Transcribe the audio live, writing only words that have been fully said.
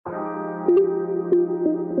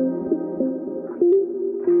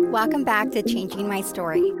Welcome back to Changing My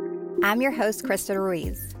Story. I'm your host, Krista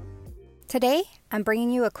Ruiz. Today, I'm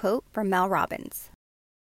bringing you a quote from Mel Robbins.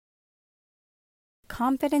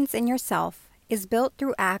 Confidence in yourself is built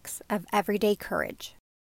through acts of everyday courage.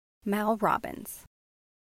 Mel Robbins.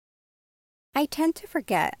 I tend to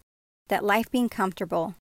forget that life being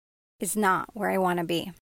comfortable is not where I want to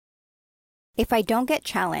be. If I don't get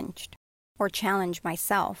challenged or challenge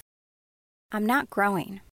myself, I'm not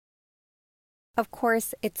growing. Of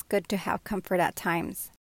course, it's good to have comfort at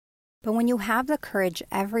times, but when you have the courage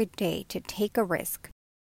every day to take a risk,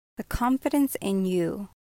 the confidence in you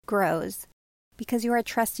grows because you are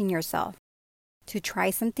trusting yourself to try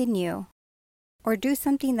something new or do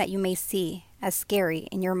something that you may see as scary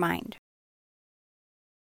in your mind.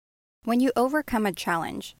 When you overcome a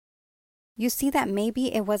challenge, you see that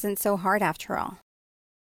maybe it wasn't so hard after all.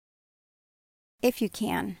 If you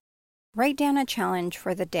can, write down a challenge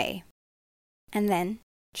for the day and then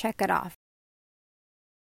check it off.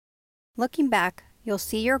 Looking back, you'll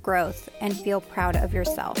see your growth and feel proud of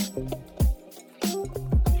yourself.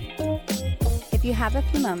 If you have a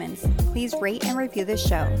few moments, please rate and review the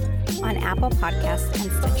show on Apple Podcasts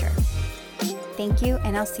and Stitcher. Thank you,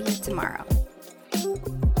 and I'll see you tomorrow.